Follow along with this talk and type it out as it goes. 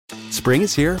Spring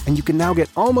is here, and you can now get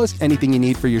almost anything you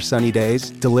need for your sunny days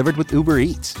delivered with Uber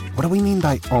Eats. What do we mean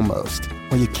by almost?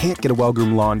 Well, you can't get a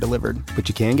well-groomed lawn delivered, but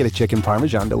you can get a chicken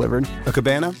parmesan delivered. A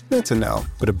cabana? That's a no.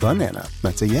 But a banana?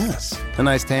 That's a yes. A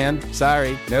nice tan?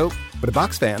 Sorry, nope. But a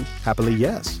box fan? Happily,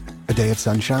 yes. A day of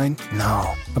sunshine?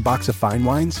 No. A box of fine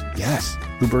wines? Yes.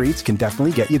 Uber Eats can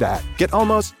definitely get you that. Get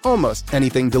almost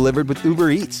anything delivered with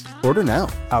Uber Eats. Order now.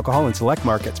 Alcohol in select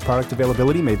markets. Product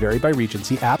availability may vary by region.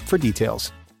 See app for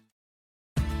details.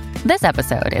 This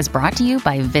episode is brought to you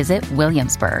by Visit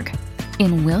Williamsburg.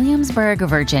 In Williamsburg,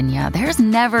 Virginia, there's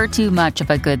never too much of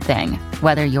a good thing.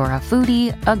 Whether you're a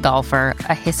foodie, a golfer,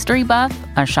 a history buff,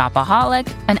 a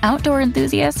shopaholic, an outdoor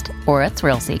enthusiast, or a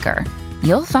thrill seeker,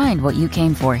 you'll find what you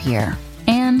came for here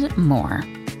and more.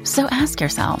 So ask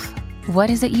yourself,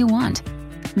 what is it you want?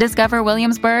 Discover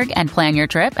Williamsburg and plan your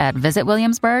trip at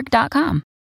visitwilliamsburg.com.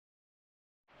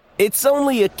 It's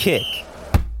only a kick,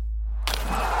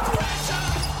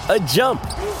 a jump,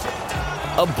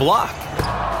 a block.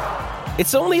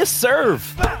 It's only a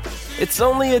serve. It's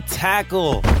only a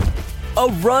tackle, a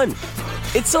run.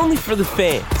 It's only for the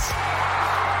fans.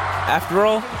 After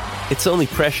all, it's only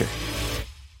pressure.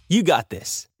 You got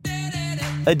this.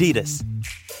 Adidas.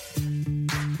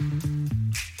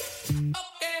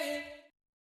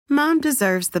 Mom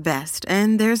deserves the best,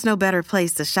 and there's no better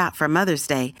place to shop for Mother's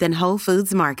Day than Whole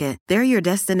Foods Market. They're your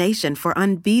destination for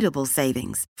unbeatable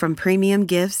savings, from premium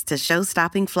gifts to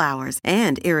show-stopping flowers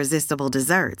and irresistible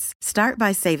desserts. Start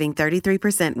by saving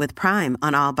 33% with Prime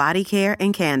on all body care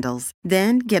and candles.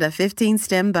 Then get a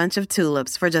 15-stem bunch of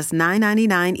tulips for just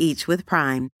 $9.99 each with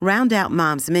Prime. Round out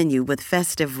Mom's menu with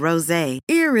festive rosé,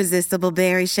 irresistible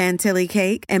berry chantilly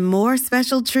cake, and more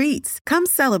special treats. Come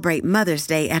celebrate Mother's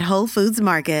Day at Whole Foods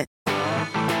Market.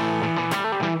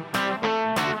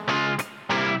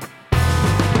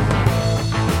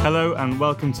 Hello and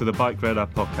welcome to the Bike Radar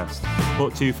podcast,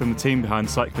 brought to you from the team behind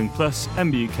Cycling Plus,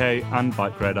 MBUK and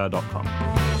BikeRadar.com.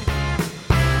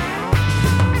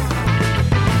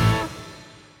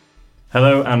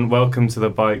 Hello and welcome to the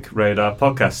Bike Radar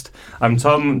podcast. I'm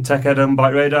Tom, tech head on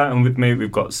Bike Radar, and with me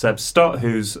we've got Seb Stott,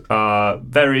 who's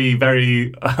very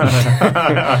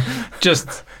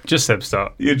just Seb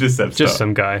Stott. You're just Seb Stott. Just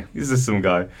some guy. He's just some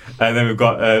guy. And then we've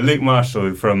got Luke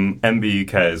Marshall from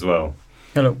MBUK as well.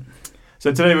 Hello.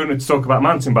 So today we're going to talk about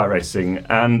mountain bike racing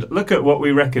and look at what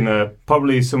we reckon are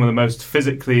probably some of the most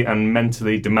physically and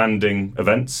mentally demanding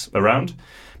events around.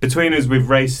 Between us, we've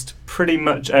raced pretty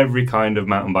much every kind of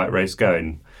mountain bike race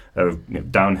going.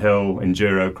 Downhill,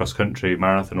 enduro, cross-country,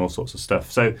 marathon, all sorts of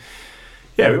stuff. So,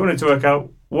 yeah, we wanted to work out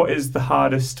what is the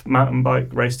hardest mountain bike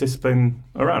race discipline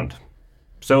around.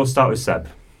 So we'll start with Seb.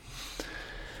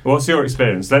 What's your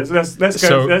experience? Let's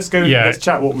go. Let's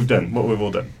chat what we've done, what we've all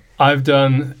done. I've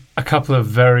done a couple of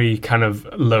very kind of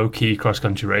low-key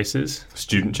cross-country races.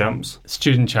 Student champs,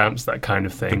 that kind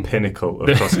of thing. The pinnacle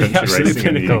of cross-country racing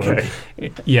pinnacle in the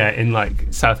UK. Yeah, in like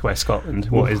southwest Scotland,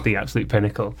 what is the absolute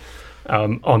pinnacle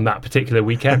on that particular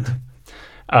weekend.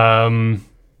 I've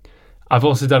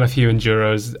also done a few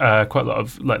enduros, quite a lot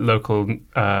of like local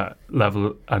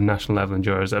level and national level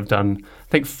enduros. I've done, I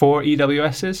think, 4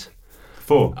 EWSs.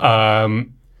 4?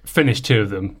 Finished 2 of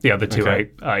them. The other 2 Okay.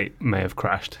 I may have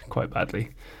crashed quite badly.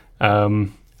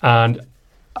 And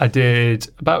I did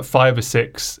about 5 or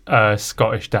 6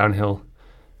 Scottish downhill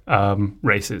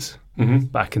races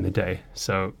back in the day.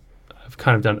 So I've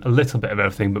kind of done a little bit of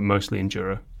everything, but mostly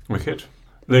enduro. Wicked.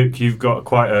 Luke, you've got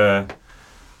quite a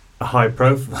high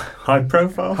profile.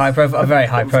 A very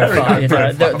high profile.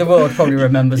 The world probably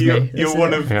remembers me. You're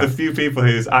one of the few people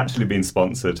who's actually been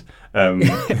sponsored. In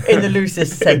the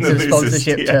loosest sense of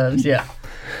sponsorship terms, yeah.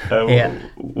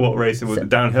 What racing was it?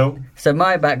 Downhill? So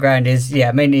my background is,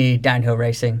 mainly downhill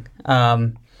racing.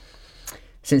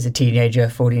 Since a teenager,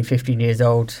 14, 15 years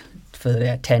old,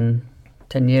 for 10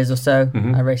 years or so,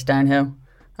 I raced downhill.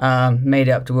 Made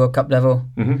it up to World Cup level.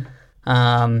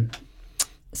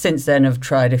 Since then, I've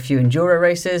tried a few enduro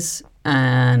races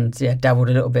and dabbled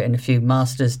a little bit in a few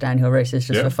masters downhill races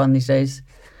just for fun these days.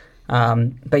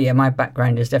 But my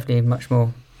background is definitely much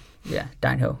more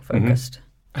downhill focused.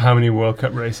 How many World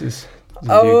Cup races did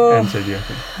you enter, do you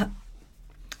reckon?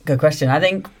 Good question. I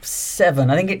think 7.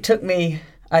 I think it took me...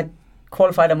 I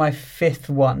qualified on my 5th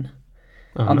one.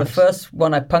 The first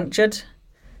one I punctured.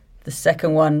 The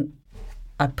second one,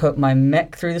 I put my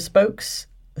mech through the spokes.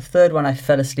 The third one, I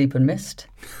fell asleep and missed.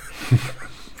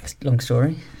 Long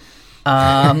story.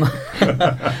 And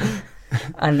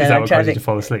then Is that what caused you to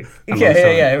fall asleep?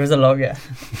 Yeah. It was a long,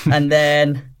 And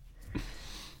then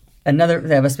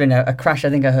there must have been a crash. I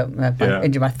think I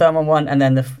injured my thumb on one, and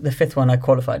then the 5th one I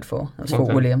qualified for. That was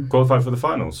Fort William. Qualified for the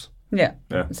finals? Yeah.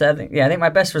 So I think my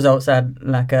best results I had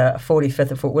like a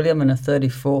 45th at Fort William and a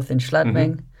 34th in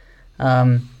Schladming.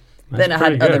 Then I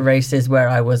had other races where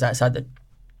I was outside the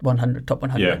 100 top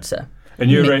 100. Yeah. So. And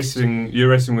you're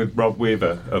racing with Rob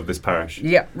Weaver of this parish?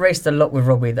 Yeah, raced a lot with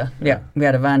Rob Weaver. Yeah, we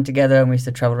had a van together and we used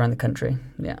to travel around the country.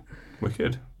 Yeah.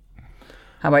 Wicked.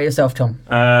 How about yourself, Tom?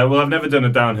 Well, I've never done a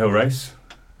downhill race,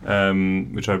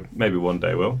 which I maybe one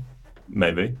day will.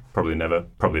 Maybe. Probably never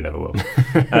will.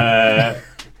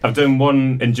 I've done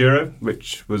one enduro,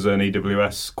 which was an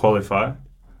EWS qualifier,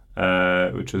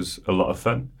 which was a lot of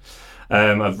fun.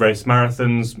 I've raced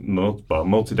marathons,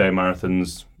 multi-day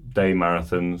marathons, day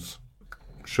marathons,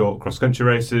 short cross-country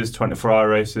races, 24-hour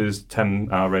races,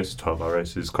 10-hour races, 12-hour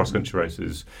races, cross-country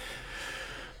races.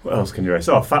 What else can you race?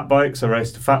 Fat bikes. I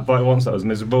raced a fat bike once. That was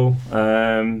miserable.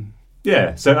 So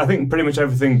I think pretty much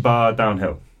everything bar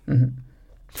downhill. Mm-hmm.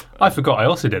 I forgot I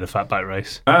also did a fat bike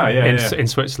race. In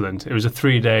Switzerland. It was a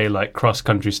 3-day like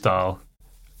cross-country style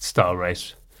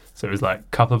race. So it was like a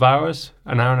couple of hours,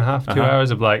 an hour and a half, 2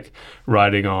 hours of like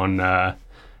riding on...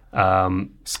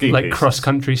 ski like pistes.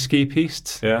 Cross-country ski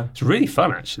pistes. Yeah. It's really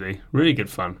fun, actually. Really good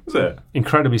fun. Was it?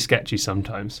 Incredibly sketchy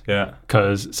sometimes. Yeah.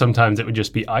 Because sometimes it would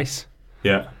just be ice.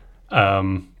 Yeah.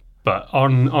 But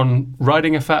on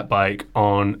riding a fat bike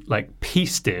on like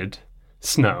pisted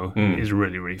snow is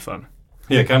really, really fun.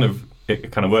 Yeah, it kind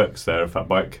of works there, a fat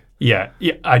bike. Yeah.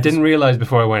 I didn't realise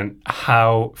before I went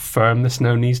how firm the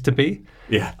snow needs to be.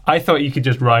 Yeah. I thought you could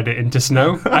just ride it into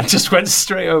snow. I just went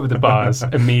straight over the bars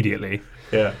immediately.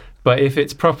 Yeah. But if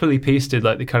it's properly pisted,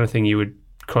 like the kind of thing you would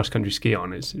cross-country ski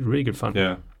on, it's really good fun.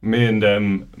 Yeah. Me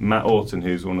and Matt Orton,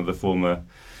 who's one of the former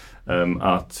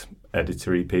art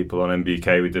editory people on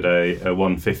MBK, we did a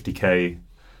 150k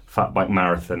fat bike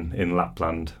marathon in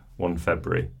Lapland 1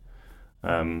 February,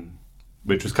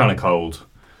 which was kind of cold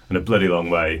and a bloody long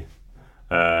way,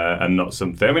 and not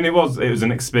something. I mean, it was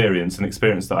an experience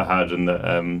that I had, and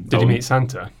that. Did you meet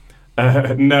Santa?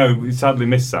 No, we sadly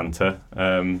missed Santa.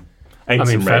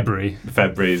 February.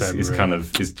 February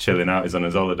is chilling out. He's on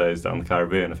his holidays down the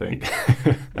Caribbean, I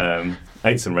think.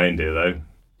 Ate some reindeer though.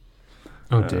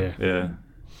 Oh dear.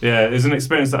 Yeah. It's an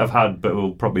experience that I've had, but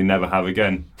will probably never have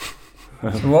again.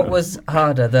 So what was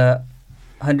harder, the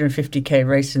 150k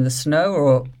race in the snow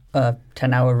or a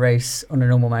 10-hour race on a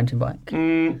normal mountain bike?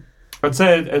 I'd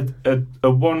say a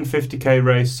 150k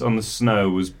race on the snow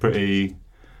was pretty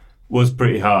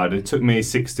hard. It took me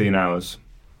 16 hours.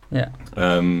 Yeah.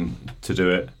 To do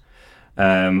it.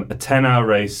 A 10-hour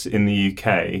race in the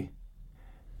UK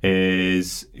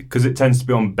is, because it tends to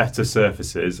be on better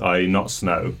surfaces, i.e. not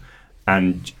snow,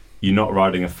 and you're not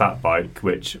riding a fat bike,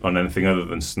 which on anything other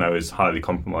than snow is highly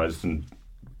compromised and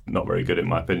not very good in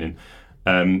my opinion.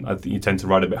 I think you tend to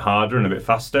ride a bit harder and a bit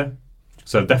faster.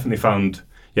 So I've definitely found...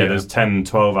 Yeah, there's 10,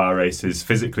 12-hour races,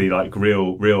 physically like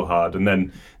real hard, and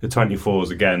then the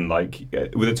 24s again, like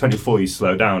with a 24 you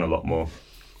slow down a lot more.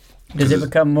 Does it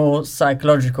become more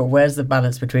psychological? Where's the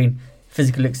balance between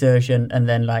physical exertion and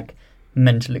then like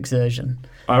mental exertion?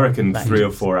 I reckon 3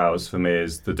 or 4 hours for me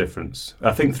is the difference.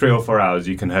 I think 3 or 4 hours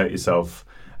you can hurt yourself,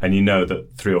 and you know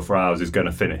that 3 or 4 hours is going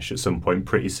to finish at some point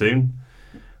pretty soon.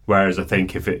 Whereas I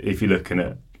think if you're looking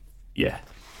at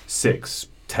 6,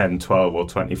 10, 12 or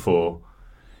 24,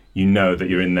 you know that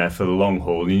you're in there for the long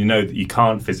haul, and you know that you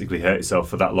can't physically hurt yourself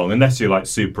for that long unless you're like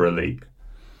super elite.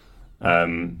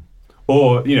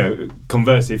 Or,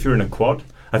 conversely, if you're in a quad,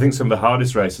 I think some of the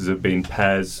hardest races have been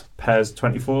pairs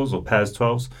 24s or pairs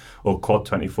 12s or quad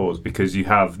 24s, because you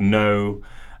have no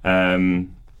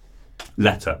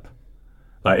let up.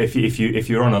 Like if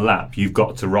you're on a lap, you've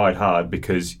got to ride hard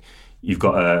because you've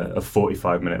got a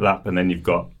 45-minute lap, and then you've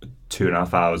got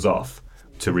 2.5 hours off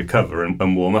to recover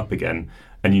and warm up again.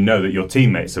 And you know that your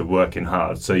teammates are working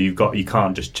hard, so you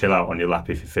can't just chill out on your lap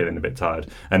if you're feeling a bit tired.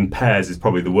 And pairs is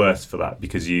probably the worst for that,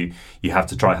 because you have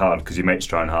to try hard because your mate's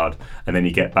trying hard, and then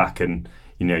you get back and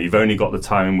you've only got the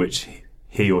time in which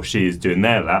he or she is doing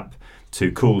their lap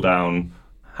to cool down,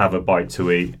 have a bite to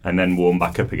eat, and then warm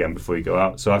back up again before you go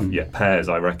out. So pairs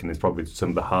I reckon is probably some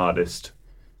of the hardest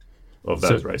of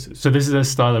those races. So this is a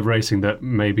style of racing that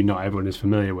maybe not everyone is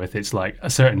familiar with. It's like a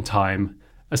certain time,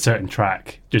 a certain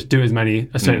track, just do a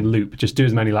certain loop, just do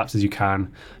as many laps as you can.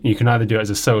 And you can either do it as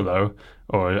a solo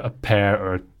or a pair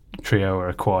or a trio or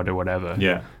a quad or whatever.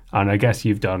 Yeah. And I guess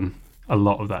you've done a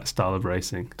lot of that style of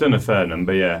racing. Done a fair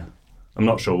number, yeah. I'm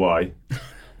not sure why.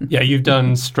 Yeah, you've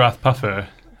done Strathpuffer.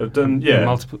 I've done,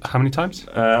 multiple. How many times?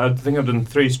 I think I've done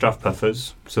 3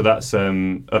 Strathpuffers. So that's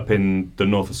up in the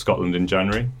north of Scotland in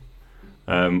January,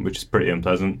 which is pretty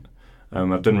unpleasant.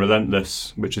 I've done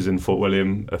Relentless, which is in Fort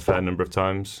William, a fair number of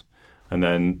times. And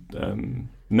then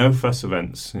No Fuss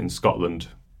events in Scotland,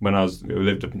 when we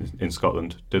lived up in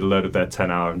Scotland, did a load of their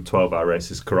 10-hour and 12-hour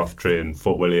races, Carroftry and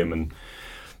Fort William and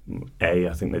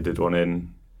I think they did one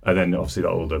in, and then obviously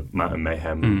all the Mountain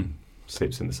Mayhem and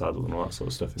Sleeps in the Saddle and all that sort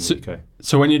of stuff in the UK.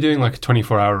 So when you're doing like a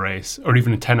 24-hour race or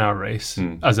even a 10-hour race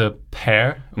as a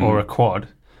pair or a quad,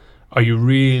 are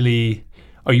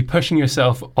you pushing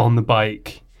yourself on the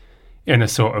bike in a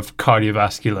sort of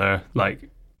cardiovascular, like,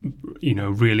 you know,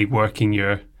 really working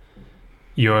your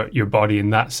body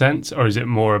in that sense, or is it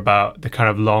more about the kind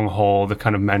of long haul, the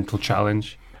kind of mental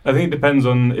challenge? I think it depends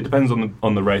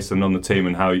on the race and on the team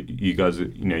and how you guys,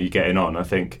 you know, you're getting on. I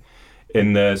think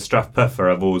in the Strath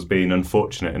Puffer, I've always been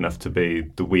unfortunate enough to be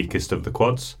the weakest of the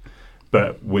quads,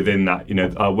 but within that, you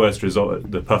know, our worst result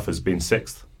at the Puffer's been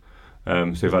 6th. So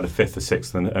we've had a 5th or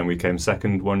 6th, and we came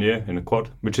 2nd one year in a quad,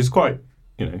 which is quite,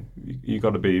 you know, you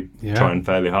got to be trying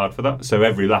fairly hard for that. So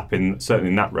every lap certainly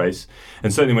in that race,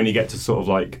 and certainly when you get to sort of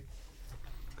like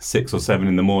 6 or 7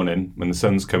 in the morning when the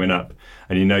sun's coming up,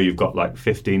 and you know you've got like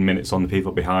 15 minutes on the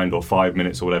people behind or 5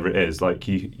 minutes or whatever it is, like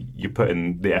you put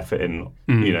in the effort in,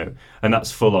 you know, and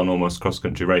that's full on almost cross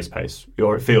country race pace,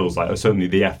 or it feels like. Certainly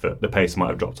the effort, the pace might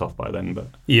have dropped off by then, but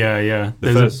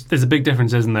there's a big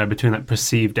difference, isn't there, between like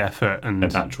perceived effort and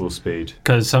actual speed?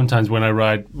 Because sometimes when I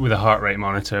ride with a heart rate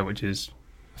monitor, which is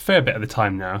a fair bit of the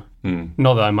time now,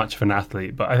 not that I'm much of an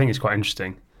athlete, but I think it's quite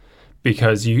interesting.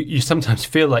 Because you sometimes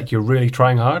feel like you're really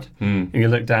trying hard, and you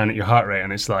look down at your heart rate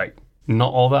and it's like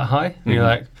not all that high. And you're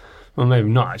like, well, maybe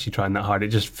I'm not actually trying that hard. It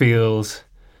just feels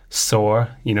sore.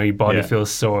 You know, your body feels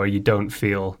sore. You don't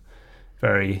feel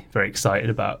very, very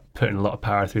excited about putting a lot of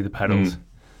power through the pedals.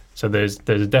 So there's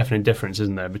a definite difference,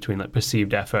 isn't there, between like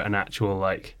perceived effort and actual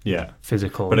like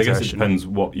physical. But exertion. I guess it depends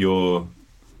what your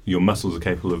muscles are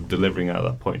capable of delivering at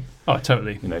that point. Oh,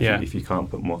 totally. You know, if you can't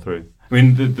put more through. I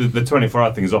mean, the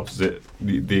 24-hour thing is opposite,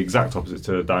 the exact opposite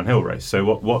to a downhill race. So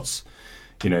what's,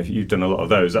 you know, if you've done a lot of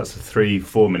those, that's a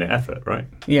 3-4 minute effort, right?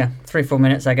 Yeah, 3-4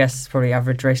 minutes, I guess, probably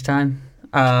average race time.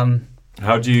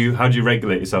 How do you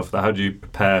regulate yourself for that? How do you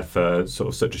prepare for sort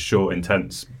of such a short,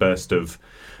 intense burst of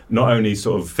not only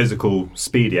sort of physical,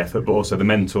 speedy effort, but also the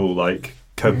mental, like,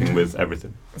 coping with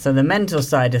everything? So the mental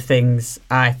side of things,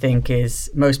 I think,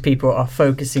 is most people are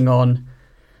focusing on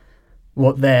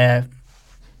what they're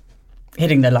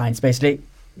hitting their lines, basically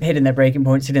hitting their braking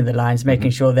points, hitting the lines,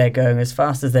 making sure they're going as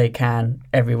fast as they can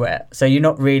everywhere. So you're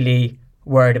not really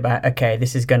worried about, okay,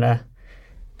 this is going to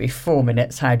be 4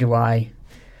 minutes. How do I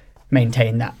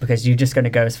maintain that? Because you're just going to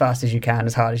go as fast as you can,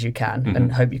 as hard as you can,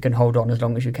 and hope you can hold on as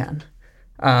long as you can.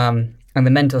 And the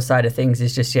mental side of things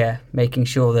is just, making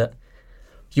sure that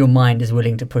your mind is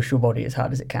willing to push your body as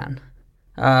hard as it can.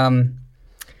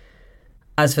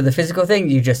 As for the physical thing,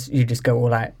 you just go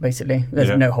all out, basically.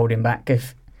 There's no holding back.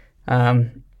 If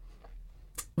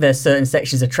there's certain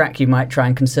sections of track you might try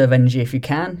and conserve energy if you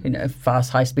can. You know,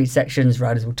 fast, high-speed sections,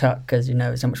 riders will tuck because, you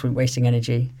know, it's not much wasting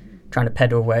energy trying to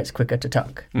pedal where it's quicker to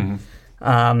tuck.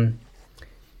 But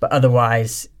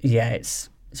otherwise, it's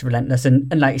relentless.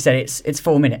 And like you said, it's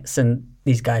 4 minutes, and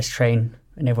these guys train,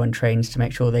 and everyone trains to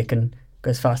make sure they can go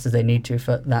as fast as they need to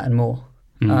for that and more.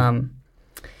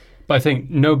 But I think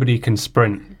nobody can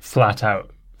sprint flat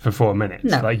out for 4 minutes.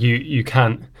 No. Like you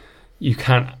can't,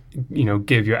 you know,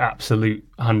 give your absolute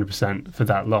 100% for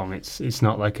that long. It's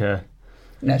not like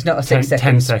it's not a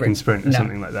 10-second sprint or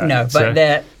something like that. No, but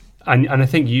they're... And I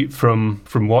think you from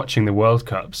watching the World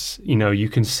Cups, you know, you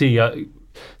can see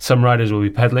some riders will be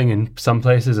pedaling in some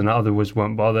places and others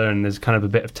won't bother, and there's kind of a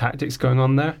bit of tactics going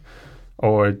on there.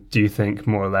 Or do you think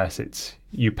more or less it's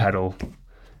you pedal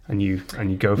and you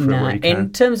go for it where you can?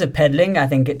 In terms of pedaling, I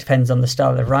think it depends on the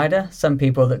style of the rider. Some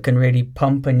people that can really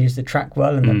pump and use the track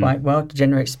well and the bike well to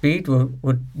generate speed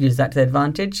would use that to their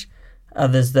advantage.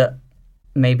 Others that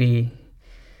maybe,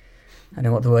 I don't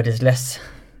know what the word is, less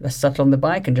subtle on the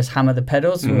bike and just hammer the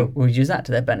pedals will use that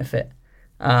to their benefit.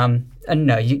 And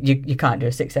no, you can't do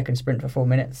a 6-second sprint for 4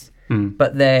 minutes,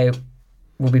 but they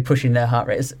will be pushing their heart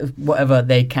rate. Whatever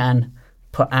they can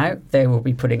put out, they will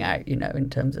be putting out, you know, in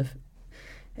terms of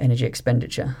energy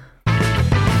expenditure.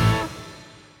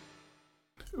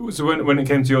 So when it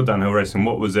came to your downhill racing,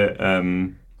 what was it,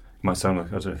 might sound like,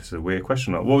 I don't know if it's a weird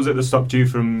question or not, what was it that stopped you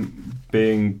from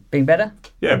being better?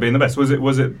 Yeah, being the best. Was it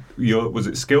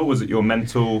skill? Was it your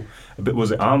mental,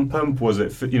 was it arm pump? Was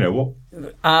it, you know, what?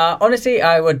 Honestly,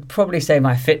 I would probably say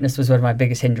my fitness was one of my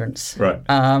biggest hindrance. Right.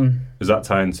 Does that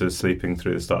tie into sleeping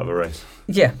through the start of a race?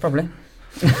 Yeah, probably.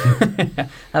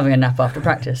 Having a nap after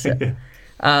practice.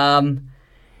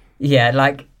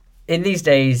 Like in these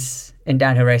days in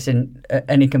downhill racing, at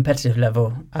any competitive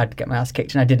level, I'd get my ass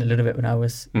kicked, and I did a little bit when I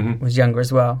was younger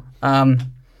as well. I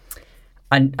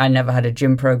never had a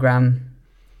gym program.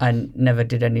 I never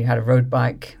did had a road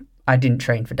bike. I didn't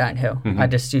train for downhill. I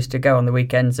just used to go on the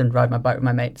weekends and ride my bike with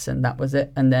my mates, and that was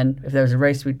it. And then if there was a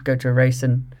race, we'd go to a race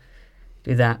and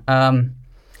do that.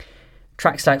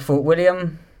 Tracks like Fort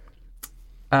William.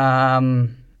 I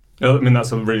mean,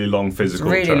 that's a really long physical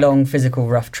track. Really long physical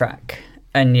rough track.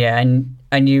 And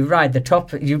and you ride the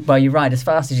top, you ride as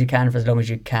fast as you can for as long as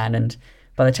you can, and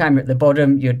by the time you're at the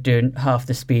bottom, you're doing half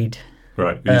the speed.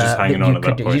 Right, you're just hanging on at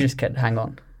that point. You just can't hang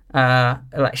on.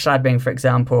 Like Schladming, for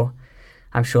example,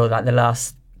 I'm sure like the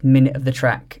last minute of the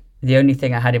track, the only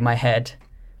thing I had in my head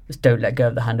was don't let go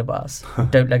of the handlebars.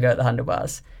 Don't let go of the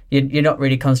handlebars. You're not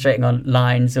really concentrating on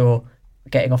lines or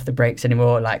getting off the brakes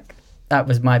anymore. Like, that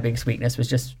was my biggest weakness, was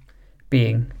just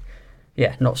being,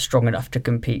 not strong enough to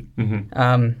compete.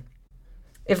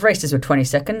 If races were 20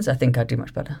 seconds, I think I'd do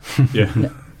much better. Yeah.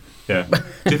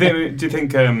 Do you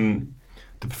think the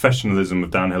professionalism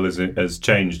of downhill has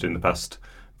changed in the past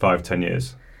 5-10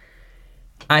 years?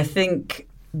 I think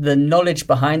the knowledge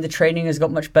behind the training has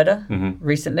got much better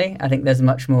recently. I think there's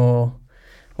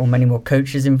many more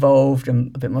coaches involved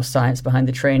and a bit more science behind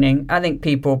the training. I think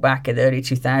people back in the early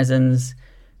 2000s,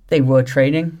 they were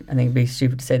training. I think it'd be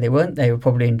stupid to say they weren't. They were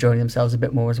probably enjoying themselves a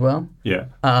bit more as well. Yeah.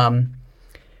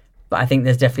 But I think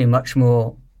there's definitely much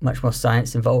more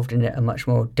science involved in it, and much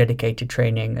more dedicated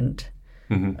training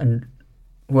and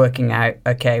working out,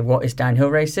 okay, what is downhill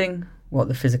racing, what are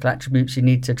the physical attributes you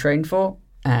need to train for,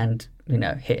 and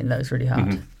hitting those really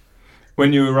hard.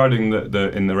 When you were riding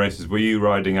in the races, were you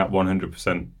riding at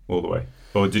 100% all the way,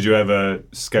 or did you ever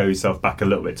scale yourself back a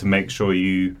little bit to make sure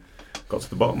you got to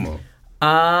the bottom? Or?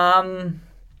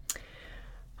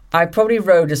 I probably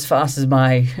rode as fast as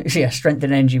my strength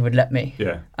and energy would let me.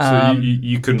 Yeah. So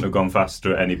you couldn't have gone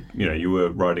faster at any. You were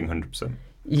riding 100%.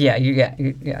 Yeah.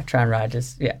 Try and ride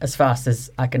as fast as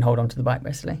I can hold onto the bike,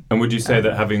 basically. And would you say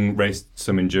that, having raced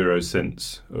some enduros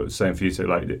since, or same for you, so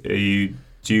like,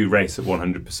 do you race at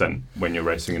 100% when you're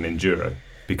racing an enduro,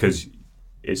 because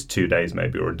it's 2 days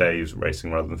maybe, or a day's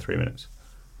racing rather than 3 minutes?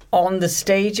 On the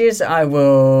stages, I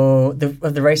will,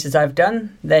 of the races I've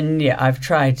done, then I've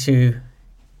tried to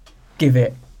give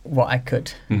it what I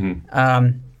could.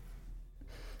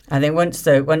 I think once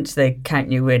they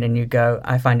count you in and you go,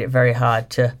 I find it very hard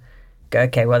to go,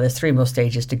 okay, well, there's 3 more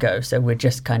stages to go, so we'll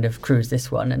just kind of cruise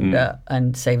this one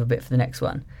and save a bit for the next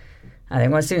one. I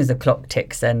think as soon as the clock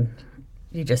ticks, then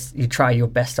you try your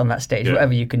best on that stage,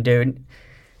 whatever you can do. And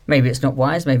maybe it's not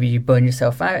wise, maybe you burn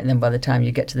yourself out, and then by the time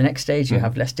you get to the next stage, you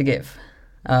have less to give.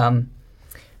 But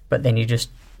then you just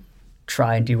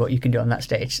try and do what you can do on that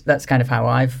stage. That's kind of how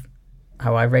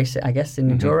I race it, I guess,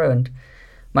 in enduro, and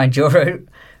my enduro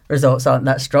results aren't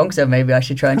that strong, so maybe I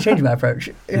should try and change my approach.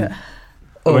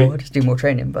 Or just do more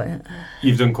training. But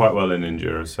you've done quite well in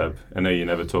enduro, Seb. I know you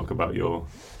never talk about your.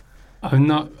 I'm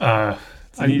not.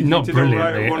 Not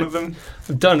brilliantly. One of them.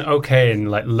 I've done okay in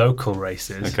like local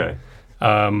races. Okay.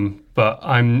 But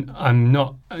I'm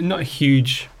not a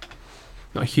huge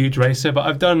racer. But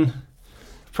I've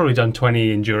probably done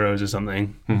 20 enduros or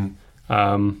something.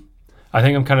 I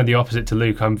think I'm kind of the opposite to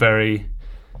Luke.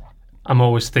 I'm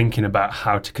always thinking about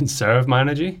how to conserve my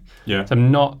energy. Yeah. So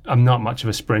I'm not much of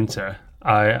a sprinter.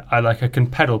 I can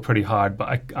pedal pretty hard,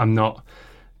 but I'm not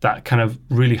that kind of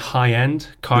really high end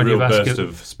cardiovascular burst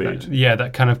of speed.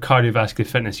 That kind of cardiovascular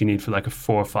fitness you need for like a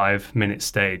 4 or 5 minute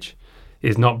stage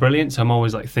is not brilliant. So I'm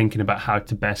always like thinking about how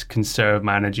to best conserve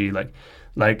my energy. Like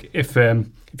if you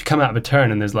come out of a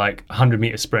turn and there's like a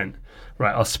 100-meter sprint,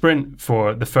 right? I'll sprint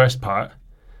for the first part,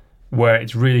 where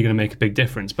it's really going to make a big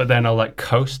difference. But then I'll like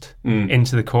coast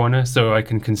into the corner so I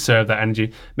can conserve that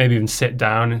energy, maybe even sit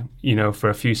down, for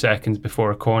a few seconds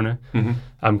before a corner.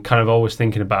 I'm kind of always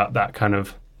thinking about that kind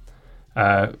of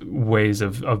ways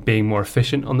of being more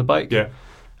efficient on the bike, to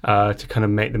kind of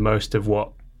make the most of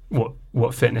what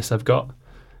fitness I've got.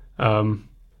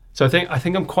 So I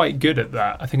think I'm quite good at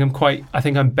that. I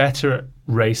think I'm better at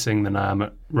racing than I am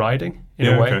at riding in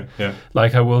a way. Okay, yeah.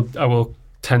 Like I will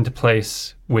tend to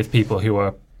place with people who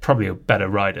are probably a better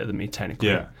rider than me technically.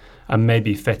 Yeah. And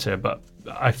maybe fitter, but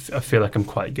I feel like I'm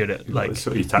quite good at like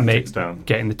sort of your tactics down,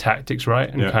 getting the tactics right,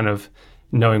 and kind of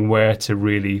knowing where to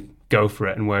really go for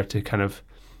it and where to kind of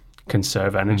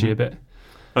conserve energy a bit.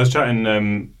 I was chatting.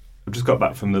 I've just got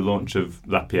back from the launch of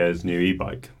Lapierre's new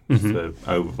e-bike, the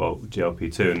Overvolt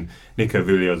GLP2, and Nico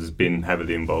Vullios has been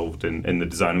heavily involved in the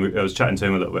design. I was chatting to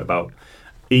him a little bit about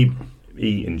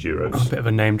e-enduros. A bit of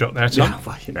a name drop there, Tom.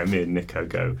 Yeah, me and Nico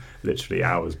go literally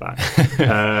hours back.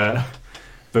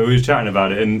 But we were chatting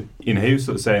about it, and he was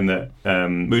sort of saying that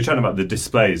we were chatting about the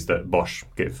displays that Bosch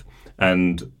give,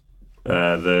 and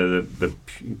the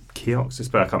kiosk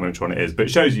display. I can't remember which one it is, but it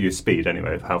shows you your speed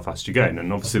anyway, of how fast you're going.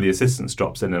 And obviously the assistance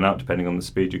drops in and out depending on the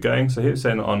speed you're going. So he was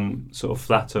saying that on sort of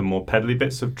flatter, more pedally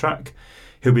bits of track,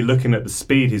 he'll be looking at the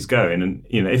speed he's going, and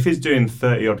if he's doing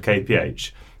 30 odd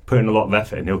kph, putting a lot of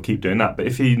effort in, he'll keep doing that. But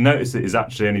if he notices that he's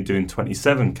actually only doing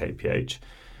 27 kph,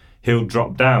 he'll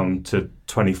drop down to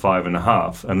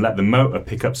 25.5 and let the motor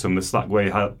pick up some of the slack while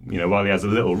he has a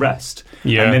little rest.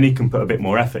 Yeah. And then he can put a bit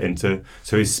more effort into,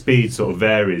 so his speed sort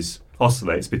of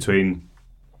oscillates between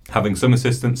having some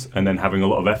assistance and then having a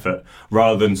lot of effort,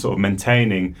 rather than sort of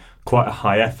maintaining quite a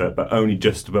high effort but only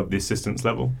just above the assistance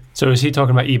level. So is he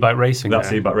talking about e-bike racing?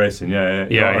 That's e-bike racing, yeah.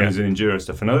 Yeah. His enduro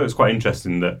stuff. And I thought it was quite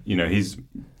interesting that, he's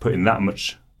putting that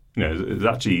much, there's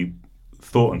actually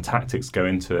thought and tactics go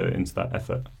into that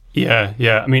effort. Yeah.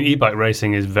 I mean, e-bike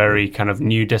racing is very kind of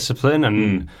new discipline,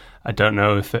 and I don't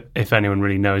know if anyone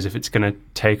really knows if it's going to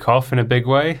take off in a big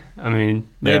way. I mean,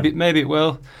 maybe it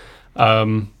will. I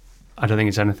don't think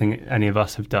it's anything any of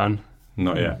us have done.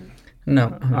 Not yet.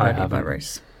 No, I haven't. E-bike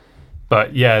race.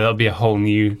 But yeah, there'll be a whole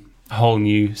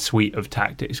new suite of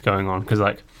tactics going on, because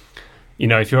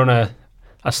if you're on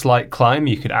a slight climb,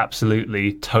 you could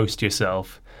absolutely toast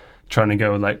yourself trying to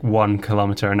go 1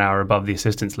 kilometer an hour above the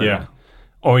assistance limit. Yeah.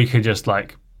 Or you could just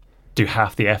do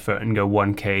half the effort and go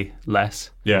 1k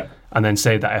less. Yeah. And then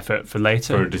save that effort for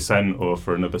later. For a descent or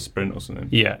for another sprint or something.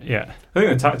 Yeah. I think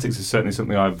the tactics is certainly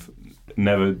something I've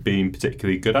never been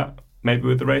particularly good at, maybe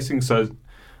with the racing. So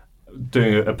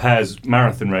doing a pairs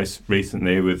marathon race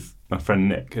recently with my friend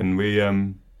Nick, and we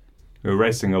were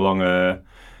racing along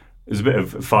there's a bit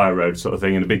of a fire road sort of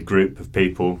thing in a big group of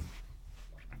people.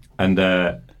 And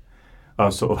I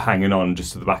was sort of hanging on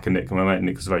just to the back of Nick, and my mate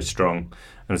Nick was very strong,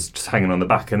 and I was just hanging on the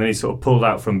back, and then he sort of pulled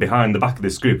out from behind the back of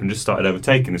this group and just started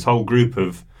overtaking this whole group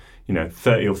of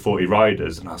 30 or 40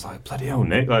 riders, and I was like, bloody hell,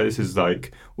 Nick, this is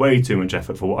way too much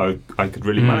effort for what I could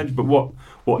really manage. But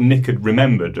what Nick had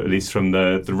remembered, at least from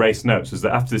the race notes, was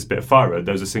that after this bit of fire road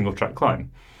there was a single track climb,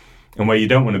 and where you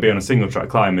don't want to be on a single track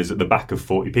climb is at the back of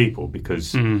 40 people,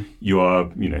 because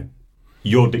you're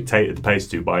dictated the pace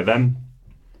to by them.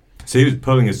 So he was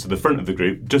pulling us to the front of the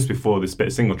group just before this bit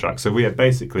of single track. So we had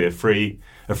basically a free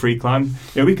climb.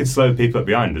 We could slow people up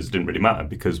behind us. It didn't really matter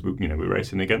because we were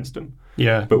racing against them.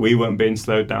 Yeah. But we weren't being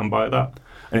slowed down by that.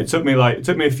 And it took me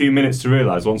a few minutes to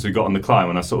realise once we got on the climb,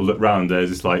 and I sort of looked round,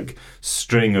 there's this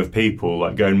string of people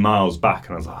going miles back,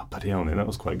 and I was like, bloody hell, that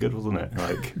was quite good, wasn't it?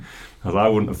 I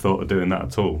wouldn't have thought of doing that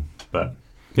at all. But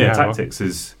tactics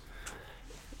is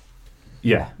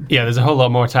Yeah, there's a whole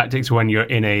lot more tactics when you're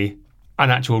in an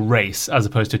actual race as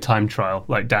opposed to time trial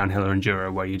like downhill or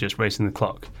enduro where you're just racing the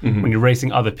clock. Mm-hmm. When you're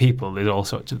racing other people, there's all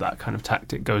sorts of that kind of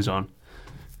tactic goes on.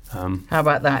 How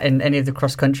about that in any of the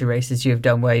cross-country races you've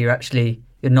done where you're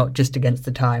not just against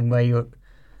the time, where you're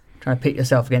trying to pit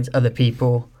yourself against other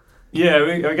people? Yeah,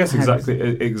 I guess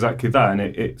exactly that. And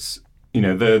it's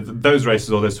those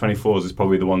races or those 24s is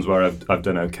probably the ones where I've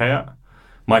done okay at.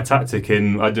 My tactic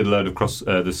I did a load of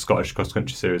the Scottish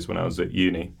cross-country series when I was at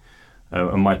uni.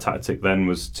 And my tactic then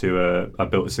was I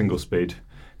built a single speed,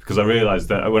 because I realised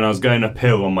that when I was going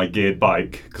uphill on my geared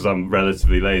bike, because I'm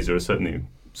relatively lazy, or certainly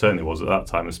was at that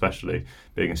time, especially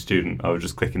being a student, I was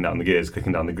just clicking down the gears,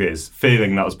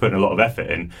 feeling that I was putting a lot of effort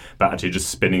in, but actually just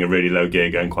spinning a really low gear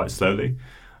going quite slowly.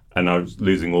 And I was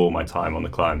losing all my time on the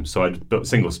climb. So I built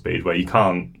single speed where you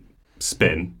can't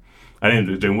spin. I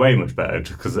ended up doing way much better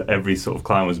because every sort of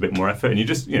climb was a bit more effort. And you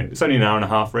just, it's only an hour and a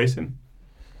half racing.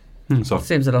 So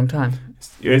seems a long time.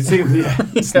 It seems, yeah.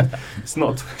 It's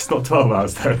not 12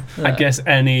 hours though. I guess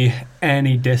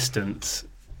any distance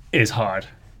is hard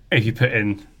if you put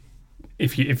in,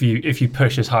 if you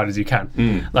push as hard as you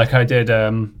can. Like I did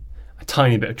a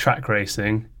tiny bit of track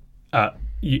racing at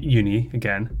uni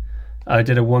again. I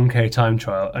did a 1k time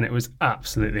trial and it was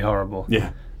absolutely horrible.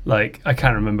 Yeah. Like I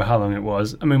can't remember how long it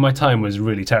was. I mean, my time was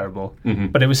really terrible,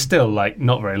 but it was still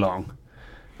not very long.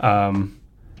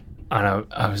 And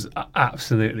I was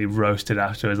absolutely roasted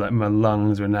afterwards. Like my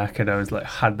lungs were knackered. I was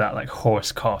had that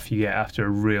horse cough you get after a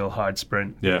real hard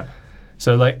sprint. Yeah.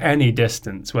 So any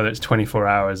distance, whether it's 24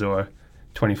 hours or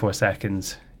 24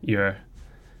 seconds, you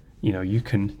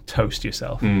can toast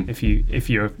yourself. If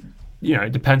you're,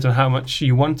 it depends on how much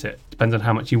you want it. Depends on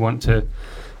how much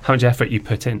effort you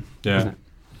put in. Yeah. Isn't it?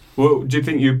 Well, do you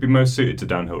think you'd be most suited to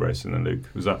downhill racing then, Luke?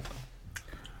 Was that?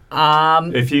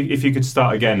 If you could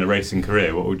start again a racing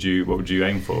career, what would you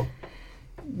aim for?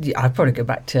 Yeah, I'd probably go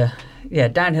back to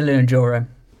downhill and enduro.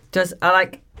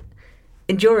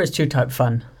 Enduro is too type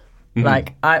fun.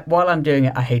 Mm-hmm. While I'm doing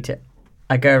it, I hate it.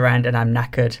 I go around and I'm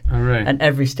knackered, right. and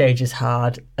every stage is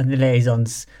hard, and the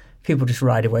liaisons people just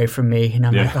ride away from me, and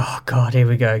I'm like, oh God, here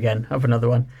we go again, up another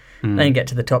one. Then you get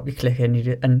to the top, you click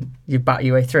and you bat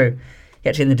your way through. You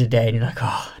get to the end of the day and you're like,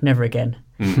 oh, never again.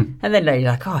 And then later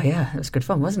you're like, oh yeah, it was good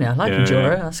fun, wasn't it? I like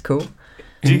enduro, that's cool.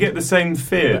 Do you get the same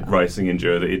fear racing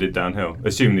enduro that you did downhill?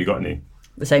 Assuming you got any.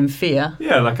 The same fear?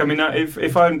 Yeah, like I mean,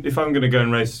 if I'm going to go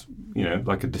and race,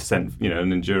 like a descent, an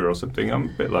enduro or something, I'm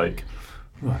a bit like,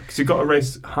 because you've got to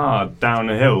race hard down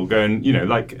a hill, going,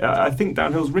 I think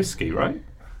downhill's risky, right?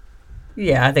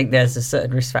 Yeah, I think there's a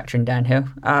certain risk factor in downhill.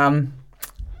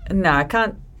 No, I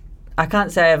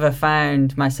can't say I ever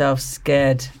found myself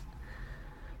scared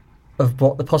of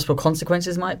what the possible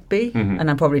consequences might be, and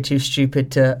I'm probably too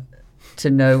stupid to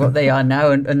know what they are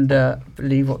now and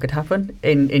believe what could happen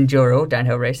in enduro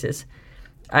downhill races.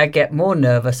 I get more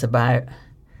nervous about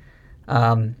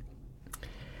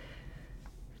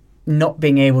not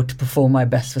being able to perform my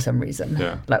best for some reason.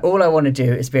 Yeah. Like all I want to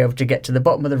do is be able to get to the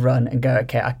bottom of the run and go,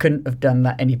 okay, I couldn't have done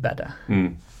that any better.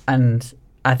 And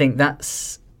I think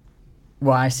that's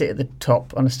why I sit at the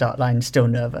top on the start line still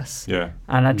nervous. Yeah.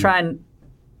 And I try and,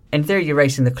 in theory, you're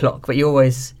racing the clock, but you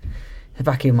always, in the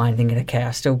back of your mind, thinking, okay, I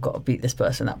still got to beat this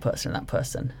person, that person, that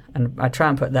person. And I try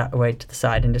and put that away to the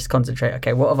side and just concentrate,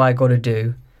 okay, what have I got to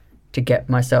do to get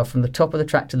myself from the top of the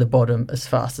track to the bottom as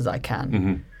fast as I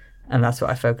can? And that's what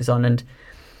I focus on. And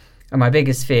my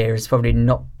biggest fear is probably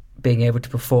not being able to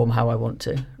perform how I want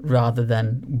to, rather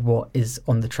than what is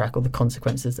on the track or the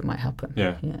consequences that might happen.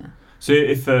 Yeah. So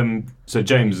if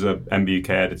James is a MBUK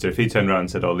editor, if he turned around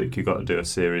and said, "Oh, Luke, you've got to do a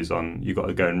series on, you've got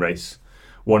to go and race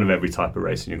one of every type of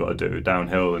racing. You've got to do a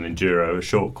downhill, an enduro, a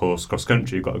short course, cross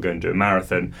country. You've got to go and do a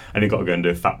marathon, and you've got to go and do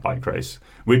a fat bike race.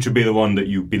 Which would be the one that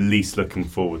you'd be least looking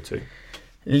forward to?"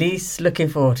 Least looking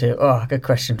forward to? Oh, good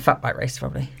question. Fat bike race,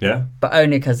 probably. Yeah. But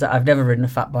only because I've never ridden a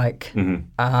fat bike.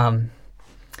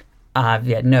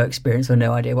 I've no experience or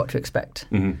no idea what to expect.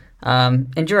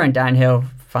 Enduro and downhill,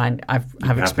 fine. I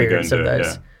have experience of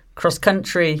those. Cross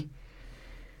country,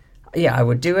 I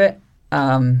would do it.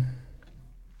 I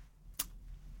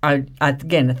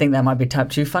think that might be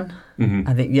type 2 fun.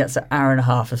 I think that's an hour and a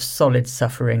half of solid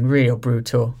suffering, real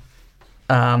brutal.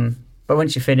 But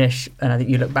once you finish, and I think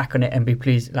you look back on it and be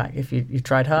pleased, like if you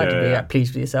tried hard, you'd be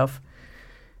pleased with yourself.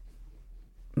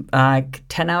 Like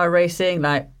 10-hour racing,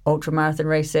 like ultra marathon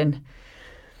racing.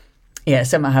 Yeah,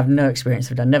 something I have no experience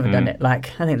with. I've never done it.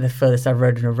 Like I think the furthest I've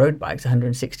rode on a road bike is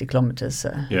 160 kilometres. So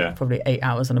probably 8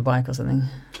 hours on a bike or something.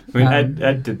 I mean,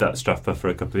 Ed did that Strava for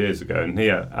a couple of years ago, and he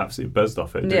absolutely buzzed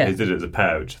off it. He did it as a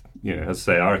pair, which, as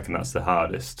I say, I reckon that's the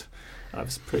hardest. That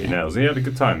was pretty nails. He had a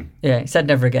good time. Yeah, he said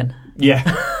never again. Yeah.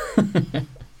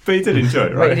 But he did enjoy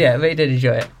it, right? But he did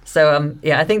enjoy it. So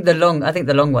I think the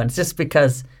long ones, just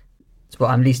because it's what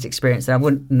I'm least experienced, and I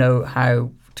wouldn't know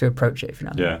how to approach it, if you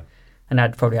know. Yeah. And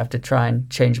I'd probably have to try and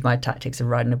change my tactics of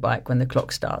riding a bike when the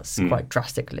clock starts quite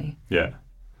drastically. Yeah.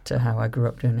 To how I grew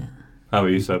up doing it. How about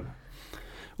you, Seb?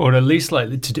 Or at least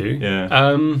likely to do.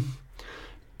 Yeah.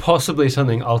 Possibly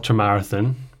something ultra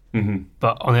marathon,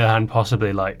 but on the other hand,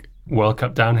 possibly like World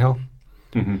Cup downhill.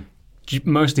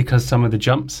 Mostly because some of the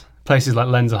jumps, places like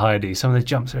Lenzerheide, some of the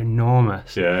jumps are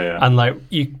enormous. Yeah. And like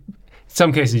in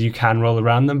some cases you can roll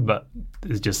around them, but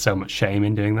there's just so much shame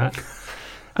in doing that.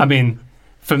 I mean,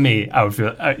 for me, I would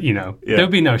feel, there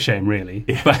would be no shame really.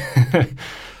 Yeah.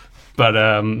 But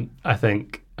I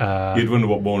think you'd wonder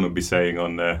what Warren would be saying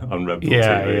on Red Bull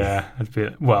TV. Yeah.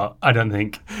 I don't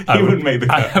think he wouldn't make the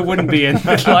cut. I wouldn't be in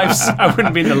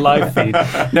the live feed.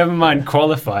 Never mind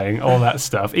qualifying, all that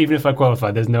stuff. Even if I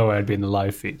qualified, there's no way I'd be in the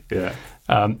live feed. Yeah.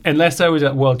 Unless I was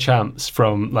at World Champs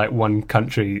from like one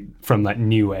country from like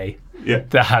Niue. Yeah.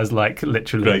 That has like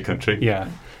literally great country. Yeah.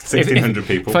 1,600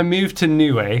 people. If I moved to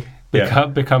Niue,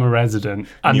 become a resident,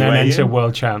 and then enter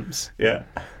World Champs. Yeah.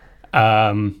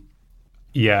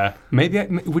 Yeah, maybe.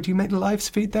 Would you make the live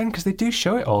feed then? Because they do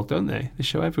show it all, don't they? They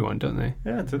show everyone, don't they?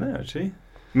 Yeah, I don't know, actually.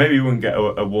 Maybe you wouldn't get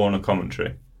a Warner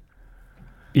commentary.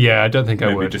 Yeah, I don't think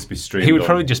I would. Just be streamed. He would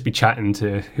probably just be chatting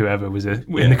to whoever was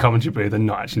in the commentary booth and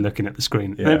not actually looking at the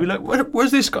screen. Yeah. And they'd be like,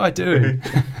 what's this guy doing?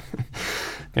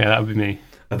 Yeah, that would be me.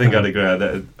 I think I'd agree.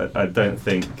 I don't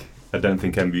think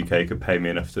MBUK could pay me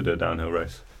enough to do a downhill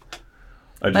race.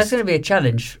 That's going to be a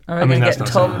challenge. I'm going to get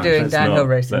Tom doing downhill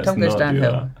racing. Tom goes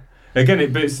downhill.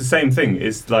 Again, but it's the same thing.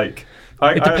 It's like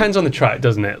it depends on the track,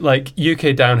 doesn't it? Like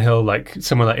UK downhill, like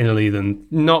somewhere like Innerleithen,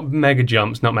 not mega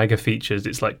jumps, not mega features.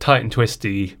 It's like tight and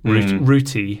twisty,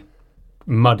 rooty,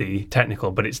 muddy,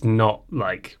 technical, but it's not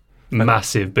like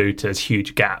massive booters,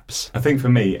 huge gaps. I think for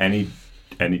me, any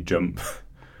jump,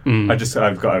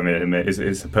 I've got to admit,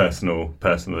 it's a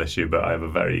personal issue, but I have a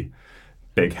very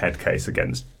big head case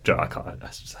against Joe. I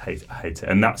just hate it,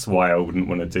 and that's why I wouldn't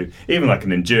want to do even like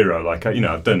an enduro. Like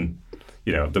I've done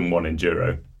one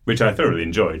enduro, which I thoroughly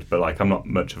enjoyed, but like I'm not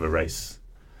much of a race.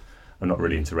 I'm not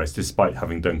really into race, despite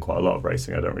having done quite a lot of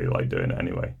racing. I don't really like doing it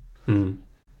anyway.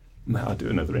 I'll do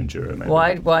another enduro maybe.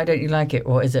 Why don't you like it?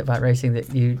 What is it about racing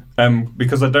that you?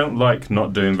 Because I don't like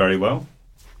not doing very well.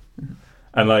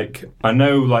 And like I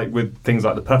know, like with things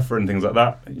like the puffer and things like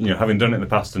that, having done it in the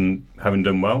past and having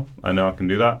done well, I know I can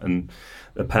do that. And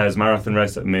the Pairs marathon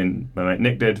race that me and my mate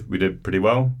Nick did, we did pretty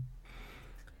well.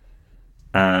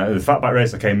 The fatback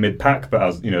race, I came mid-pack, but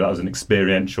that was an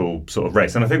experiential sort of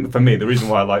race. And I think for me, the reason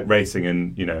why I like racing,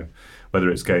 and whether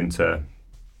it's going to,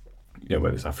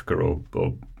 whether it's Africa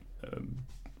or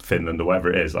Finland or whatever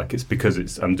it is, like it's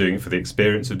because I'm doing it for the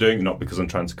experience of doing it, not because I'm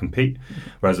trying to compete.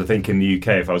 Whereas I think in the UK,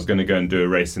 if I was going to go and do a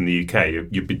race in the UK,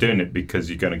 you'd be doing it because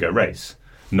you're going to go race,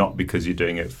 not because you're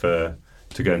doing it to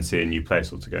go and see a new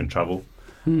place or to go and travel.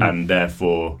 And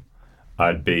therefore,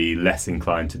 I'd be less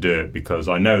inclined to do it because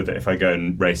I know that if I go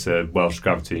and race a Welsh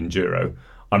Gravity Enduro,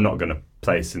 I'm not going to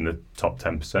place in the top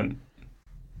 10%,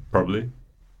 probably.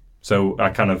 So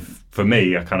for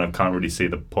me, I can't really see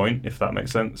the point, if that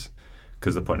makes sense.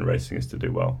 Because the point of racing is to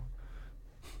do well,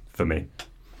 for me.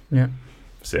 Yeah.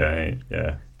 So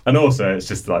yeah. And also, it's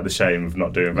just like the shame of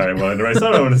not doing very well in the race. I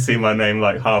don't want to see my name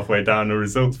like halfway down the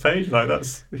results page. Like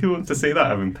who wants to see that?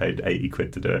 Having paid 80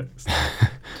 quid to do it.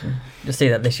 You'll see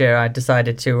that this year I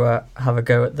decided to have a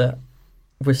go at the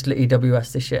Whistler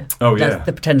EWS this year. Oh yeah. That's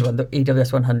the pretend one, the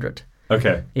EWS 100.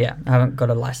 Okay. Yeah, I haven't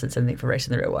got a license or anything for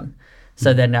racing the real one.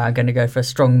 So then now I'm going to go for a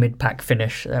strong mid-pack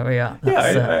finish. There we are.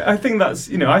 I think that's.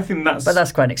 But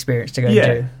that's quite an experience to go and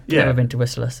do. Yeah. Never been to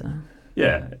Whistler, so.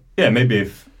 Yeah. Maybe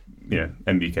if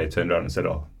MBK turned around and said,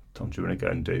 "Oh, Tom, do you want to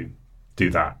go and do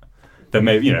that?" Then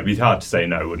maybe it'd be hard to say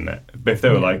no, wouldn't it? But if they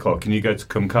were like, "Oh, can you go to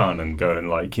Cumcarn and go and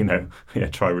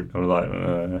try?" I'm like,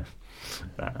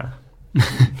 nah.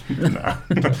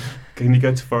 Can you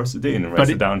go to Forest of Dean and race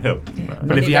it downhill? Nah.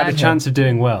 But if you had a chance of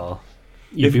doing well.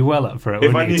 You'd be well up for it.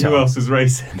 If I knew who else was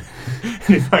racing,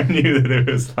 and if I knew that it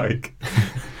was like,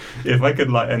 if I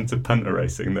could enter punter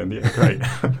racing, then yeah, great.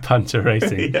 Punter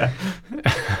racing. Yeah.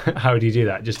 How do you do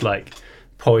that? Just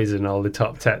poison all the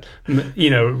top 10.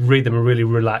 Read them a really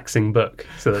relaxing book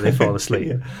so that they fall asleep.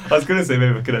 Yeah. I was going to say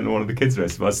maybe I could enter one of the kids'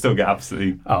 races, but I'd still get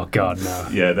absolutely. Oh God, no.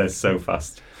 Yeah, they're so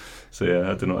fast. So yeah,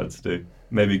 I don't know what to do.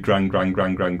 Maybe grand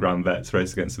vets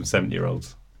race against some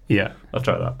 70-year-olds. Yeah, I'll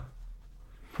try that.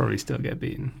 Probably still get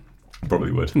beaten.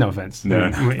 Probably would. No offence. No.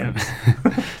 Yeah.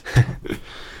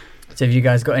 So have you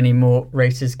guys got any more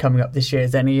races coming up this year?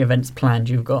 Is there any events planned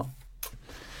you've got?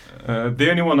 The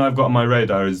only one I've got on my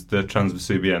radar is the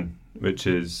Transvesuvienne, which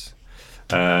is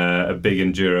a big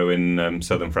enduro in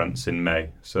southern France in May.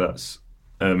 So that's,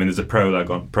 there's a prologue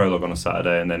on a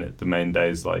Saturday, and then the main day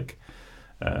is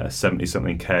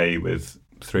 70-something K with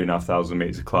 3,500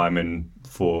 metres of climbing,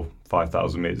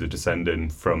 5,000 metres of descending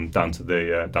from down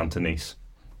to Nice.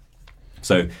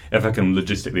 So if I can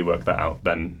logistically work that out,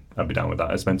 then I'd be down with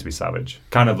that. It's meant to be savage.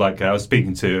 Kind of like I was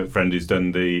speaking to a friend who's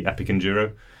done the Epic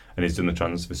Enduro, and he's done the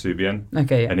Transvesuvienne.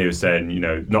 Okay. Yeah. And he was saying,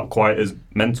 not quite as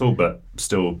mental, but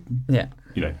still. Yeah.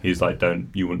 He's like,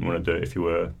 you wouldn't want to do it if you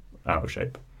were out of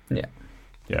shape. Yeah.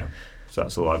 Yeah. So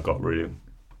that's all I've got really.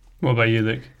 What about you,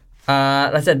 Luke?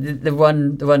 Like I said, the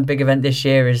one big event this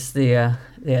year is the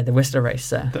Whistler race.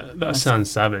 So that sounds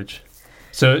savage.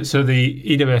 So the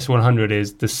EWS 100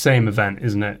 is the same event,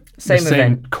 isn't it? Same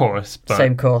event, course. But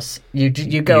same course. You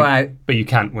go out, but you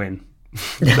can't win.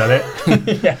 Is that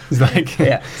it? Yeah.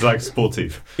 It's like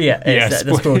sportive. Yeah, it's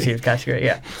the sportive category.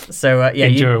 Yeah. So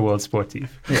Enduro World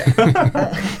Sportive.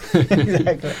 Yeah.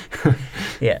 Exactly.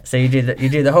 Yeah. So you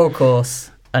do the whole course.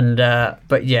 And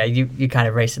but yeah, you kind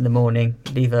of race in the morning,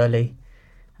 leave early,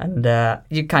 and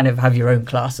you kind of have your own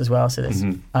class as well. So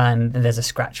there's a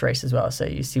scratch race as well. So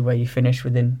you see where you finish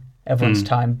within everyone's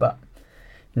time. But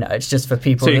no, it's just for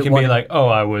people. So you can be like, oh,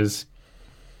 I was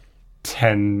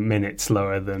 10 minutes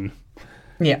slower than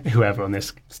whoever on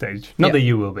this stage. Not that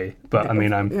you will be, but I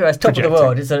mean, I'm. It's top of the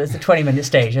world. It's a 20-minute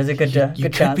stage. There's a good chance. You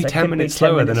could be 10 minutes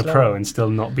slower than a pro and still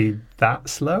not be that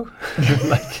slow.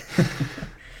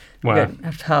 Wow.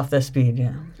 Half their speed,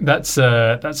 yeah. That's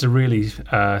a really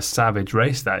savage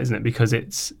race, that, isn't it? Because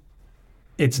it's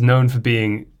known for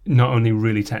being not only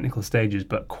really technical stages,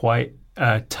 but quite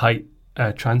tight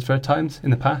transfer times in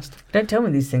the past. Don't tell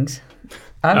me these things.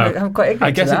 I'm quite ignorant.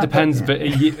 I guess to that, it depends, but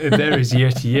it varies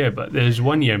year to year. But there's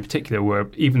one year in particular where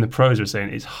even the pros are saying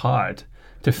it's hard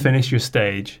to finish your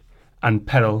stage and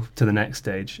pedal to the next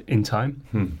stage in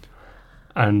time.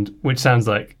 And which sounds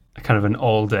like kind of an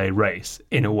all-day race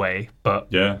in a way, but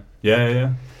yeah.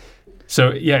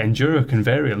 So yeah, enduro can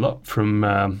vary a lot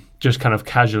from just kind of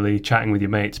casually chatting with your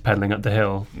mates, pedaling up the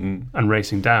hill and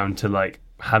racing down to like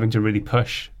having to really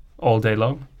push all day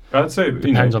long. I'd say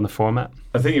depends on the format.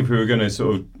 I think if we were going to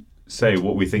sort of say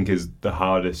what we think is the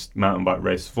hardest mountain bike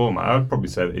race format, I would probably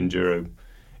say that enduro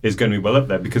is going to be well up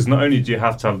there, because not only do you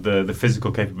have to have the physical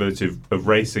capability of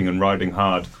racing and riding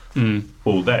hard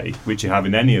all day, which you have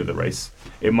in any other race.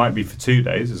 It might be for 2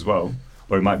 days as well,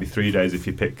 or it might be 3 days if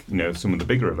you pick some of the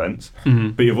bigger events.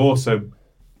 But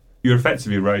you're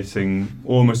effectively racing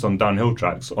almost on downhill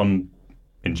tracks on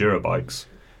enduro bikes,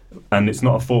 and it's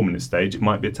not a 4-minute stage. It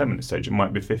might be a 10-minute stage. It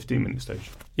might be a 15-minute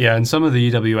stage. Yeah, and some of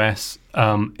the EWS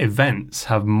events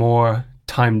have more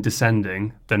time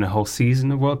descending than a whole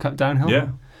season of World Cup downhill. Yeah.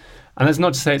 And that's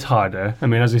not to say it's harder. I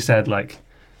mean, as we said, like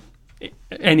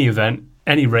any event,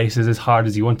 any race is as hard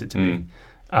as you want it to be.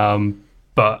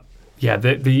 But yeah,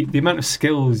 the amount of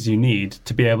skills you need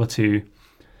to be able to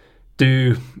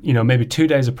do, maybe 2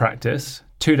 days of practice,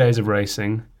 2 days of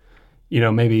racing,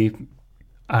 maybe,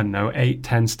 I don't know,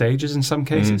 8-10 stages in some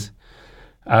cases.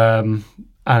 And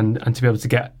to be able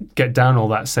to get down all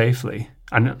that safely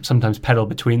and sometimes pedal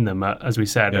between them, as we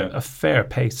said, at a fair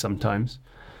pace sometimes.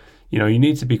 You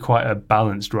need to be quite a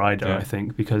balanced rider, I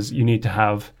think, because you need to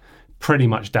have pretty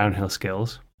much downhill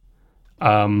skills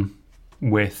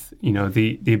with,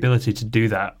 the ability to do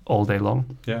that all day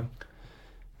long. Yeah.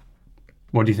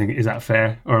 What do you think? Is that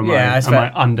fair? Or am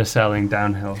I underselling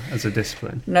downhill as a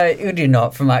discipline? No, you do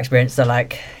not, from my experience. So,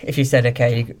 like, if you said,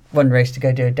 okay, one race to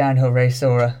go do a downhill race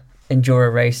or a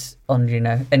enduro race on,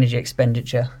 energy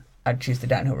expenditure, I'd choose the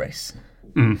downhill race.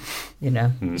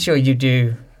 Sure, you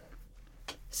do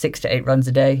 6 to 8 runs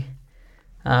a day,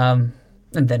 and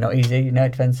they're not easy. It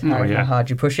depends how hard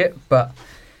you push it. But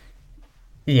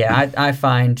yeah, I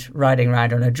find riding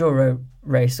around on a enduro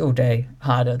race all day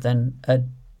harder than a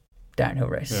downhill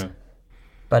race. Yeah.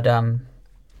 But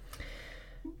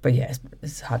yeah,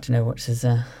 it's hard to know which is.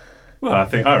 Well,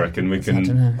 I reckon we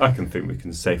can. I think we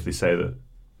can safely say that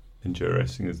enduro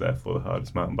racing is therefore the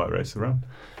hardest mountain bike race around.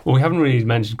 Well, we haven't really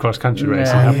mentioned cross-country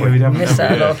racing, have we? We haven't missed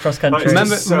out a lot of cross-country.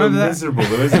 Remember that? Miserable,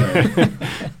 though, isn't it?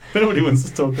 Nobody wants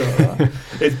to talk about that.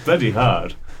 It's bloody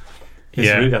hard.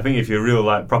 Really, I think if you're real,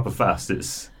 proper fast,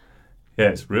 it's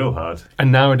real hard.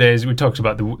 And nowadays, we talked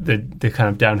about the kind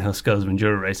of downhill skills of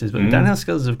enduro races, but the downhill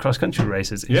skills of cross-country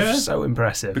races is so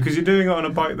impressive. Because you're doing it on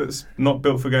a bike that's not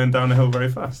built for going down the hill very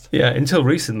fast. Yeah, until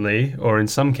recently, or in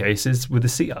some cases, with the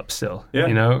seat up still. Yeah.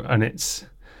 And it's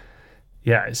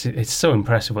so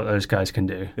impressive what those guys can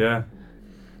do. Yeah.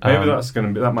 Maybe that's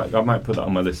going to be, I might put that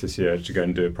on my list this year to go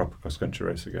and do a proper cross-country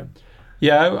race again.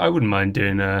 Yeah, I wouldn't mind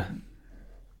doing a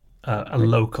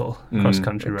local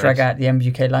cross-country race. Drag out the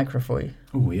MUK Lycra for you.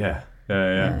 Oh, yeah.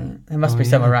 Yeah. There must be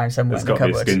some around somewhere. There's got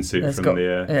to be a skin suit from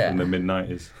the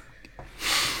mid-90s.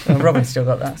 Well, Robin's still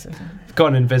got that. So. I've got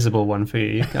an invisible one for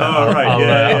you.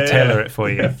 I'll tailor it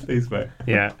for you. Yeah, please, mate.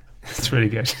 Yeah, it's really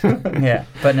good. Yeah,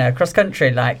 but no,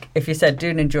 cross-country, if you said do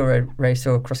an enduro race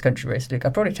or a cross-country race, Luke,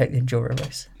 I'd probably take the enduro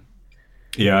race.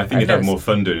 Yeah, I think you'd have more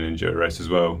fun doing an enduro race as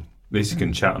well. At least you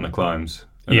can chat on the climbs.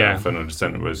 And have fun on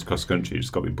descent, whereas cross-country, you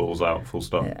just got to be balls out, full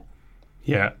stop.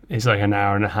 Yeah, it's like an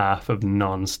hour and a half of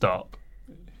non-stop.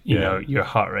 Your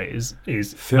heart rate is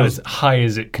as high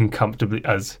as it can comfortably,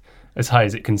 as high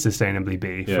as it can sustainably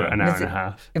be for an hour and a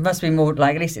half. It must be more,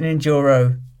 at least in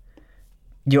enduro,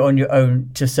 you're on your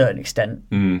own to a certain extent.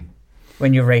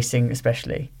 When you're racing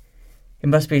especially. It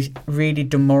must be really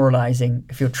demoralising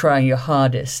if you're trying your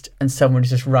hardest and someone is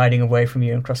just riding away from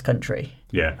you in cross-country.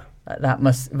 Yeah. That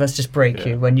must just break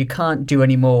you when you can't do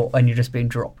any more and you're just being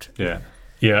dropped. Yeah.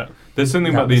 There's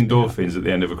something about the endorphins at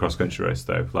the end of a cross-country race,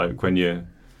 though. Like when you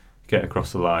get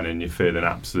across the line and you're feeling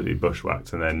absolutely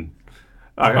bushwhacked, and then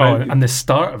and the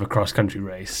start of a cross-country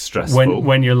race, stressful.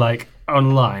 When you're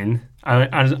online.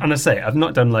 And I say I've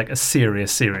not done a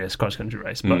serious cross-country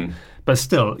race, but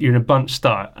still you're in a bunch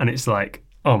start, and it's like,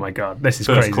 oh my god, this is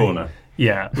First crazy. Corner.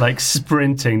 Yeah,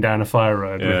 sprinting down a fire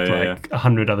road with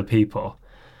 100 other people.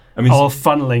 All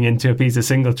funneling into a piece of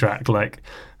single track,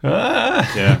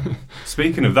 Yeah.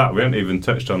 Speaking of that, we haven't even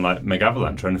touched on Meg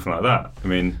Avalanche or anything like that.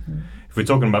 If we're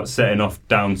talking about setting off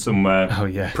down somewhere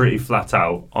pretty flat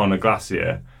out on a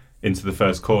glacier into the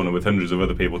first corner with hundreds of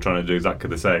other people trying to do exactly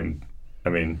the same.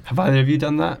 Have either of you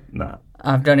done that? Nah.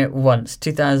 I've done it once,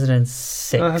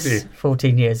 2006, have you?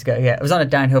 14 years ago. Yeah, it was on a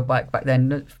downhill bike back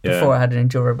then, before I had an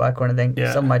enduro bike or anything. Yeah.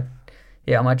 It's on my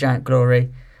Giant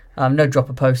Glory. No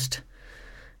dropper post,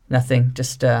 nothing.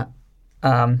 Just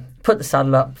put the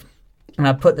saddle up, and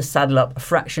I put the saddle up a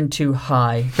fraction too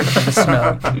high into the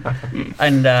snow,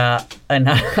 and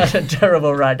I had a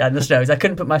terrible ride down the snow. I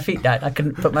couldn't put my feet down. I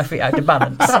couldn't put my feet out to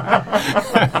balance,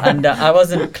 and I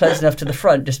wasn't close enough to the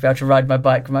front just to be able to ride my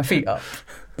bike with my feet up.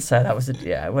 So that was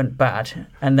it went bad.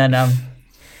 And then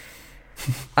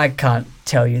I can't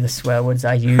tell you the swear words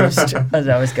I used as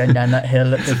I was going down that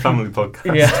hill. It's a family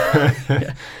podcast.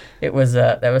 Yeah. It was.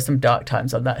 There were some dark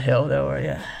times on that hill. There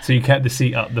were. So you kept the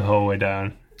seat up the whole way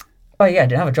down. Oh yeah, I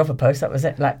didn't have a dropper post. That was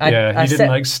it. Like I didn't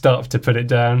like stop to put it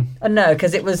down. No,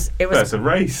 because it was. It's a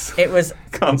race. It was.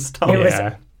 Can't stop. It was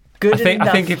good enough.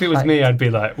 I think if it was me, I'd be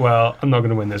like, well, I'm not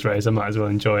going to win this race. I might as well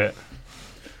enjoy it.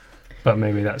 But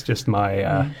maybe that's just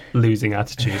my losing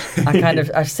attitude.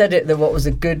 I've said it that what was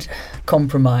a good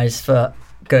compromise for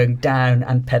going down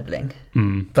and pedalling,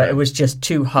 but it was just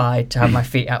too high to have my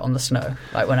feet out on the snow,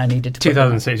 like when I needed to.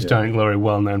 2006 Giant Glory,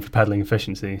 well known for pedalling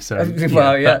efficiency. So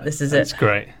this is it. That's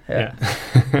great. Yeah.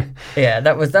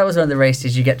 That was one of the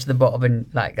races you get to the bottom and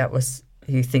like that was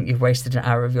you think you've wasted an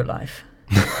hour of your life.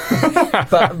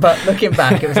 but looking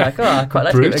back, it was like, I quite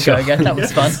like to give it a go again. That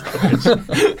was fun.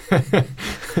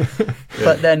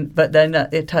 But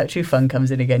then true fun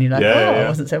comes in again. You're like, it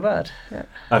wasn't so bad. Yeah.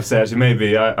 I've said actually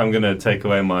maybe I'm going to take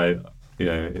away my,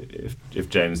 if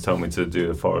James told me to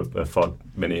do a FOD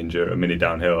mini enduro, a mini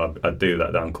downhill, I'd do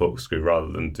that down corkscrew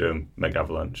rather than do a mega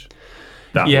avalanche.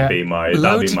 That would be my.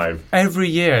 Every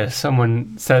year,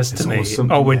 someone says to me,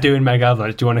 we're doing Mega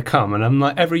Avalanche. Do you want to come? And I'm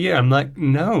like, every year, I'm like,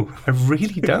 no, I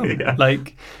really don't.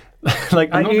 Like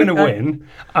I'm not going to win.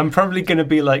 I'm probably going to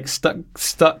be like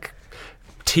stuck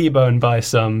T-boned by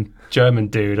some German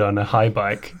dude on a high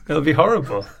bike. It'll be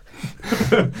horrible. Is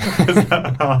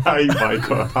that a high bike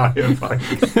or a higher bike?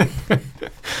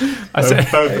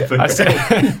 I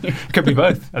said could be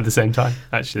both at the same time,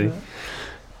 actually.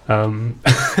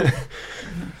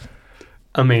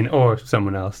 I mean, or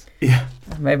someone else. Yeah.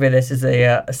 Maybe this is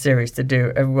a series to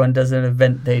do. Everyone does an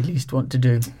event they least want to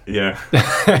do. Yeah.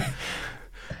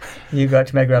 You go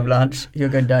to Mega Avalanche, you're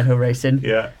going downhill racing.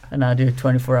 Yeah. And I do a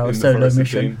 24-hour solo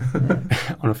mission.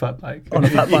 Yeah. On a fat bike. On a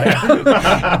fat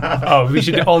bike. We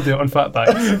should all do it on fat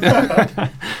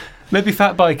bikes. Maybe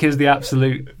fat bike is the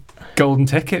absolute golden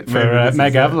ticket for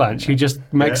Mega Avalanche. You just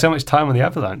make so much time on the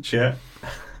avalanche. Yeah.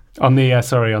 On the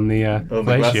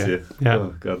glacier. Yeah.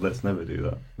 Oh God, let's never do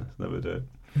that. Let's never do it.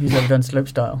 You've never done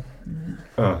slopestyle.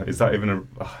 Oh, is that even a?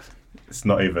 Oh, it's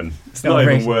not even. It's not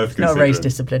even worth considering. Not a race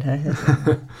discipline here.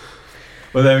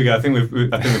 Well, there we go. I think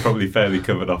we've probably fairly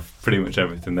covered off pretty much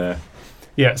everything there.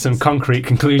 Yeah, some concrete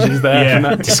conclusions there from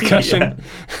that discussion.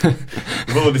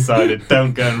 We've all decided,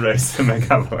 don't go and race the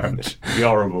Mega Avalanche. It'd be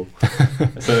horrible.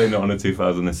 Certainly not on a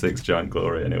 2006 Giant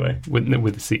Glory, anyway.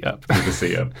 With the seat up. With the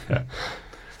seat up. Yeah.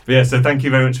 But yeah, so thank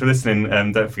you very much for listening.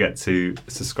 Don't forget to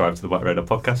subscribe to the Bike Radar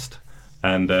podcast.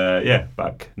 And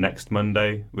back next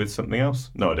Monday with something else.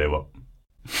 No idea what.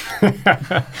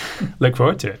 Look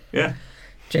forward to it. Yeah.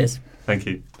 Cheers. Thank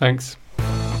you. Thanks.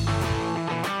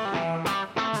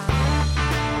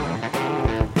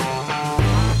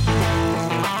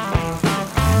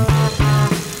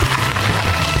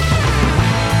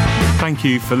 Thank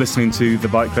you for listening to the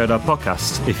Bike Radar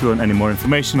podcast. If you want any more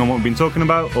information on what we've been talking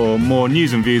about or more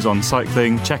news and views on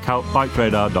cycling, check out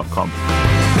bikeradar.com.